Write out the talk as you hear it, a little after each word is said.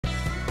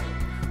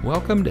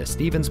Welcome to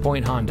Stevens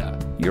Point Honda,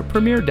 your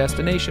premier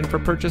destination for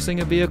purchasing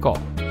a vehicle.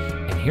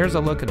 And here's a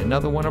look at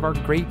another one of our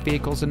great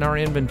vehicles in our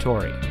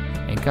inventory,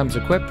 and comes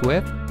equipped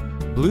with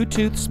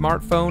Bluetooth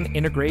smartphone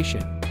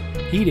integration,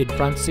 heated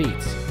front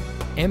seats,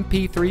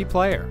 MP3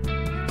 player,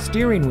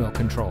 steering wheel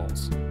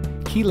controls,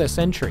 keyless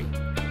entry,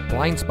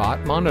 blind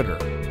spot monitor,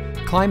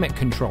 climate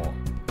control,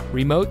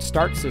 remote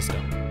start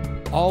system,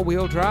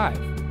 all-wheel drive,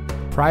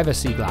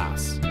 privacy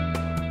glass.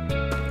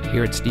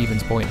 Here at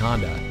Stevens Point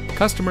Honda,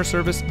 customer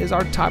service is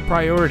our top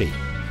priority.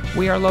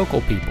 We are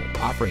local people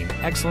offering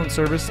excellent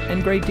service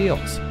and great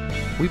deals.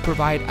 We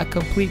provide a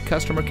complete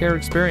customer care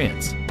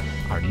experience.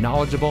 Our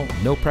knowledgeable,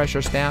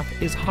 no-pressure staff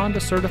is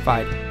Honda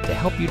certified to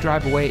help you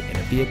drive away in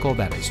a vehicle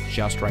that is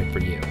just right for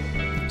you.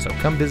 So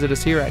come visit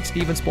us here at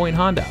Stevens Point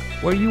Honda,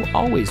 where you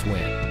always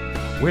win.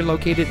 We're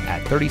located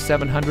at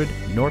 3700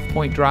 North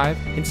Point Drive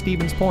in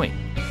Stevens Point.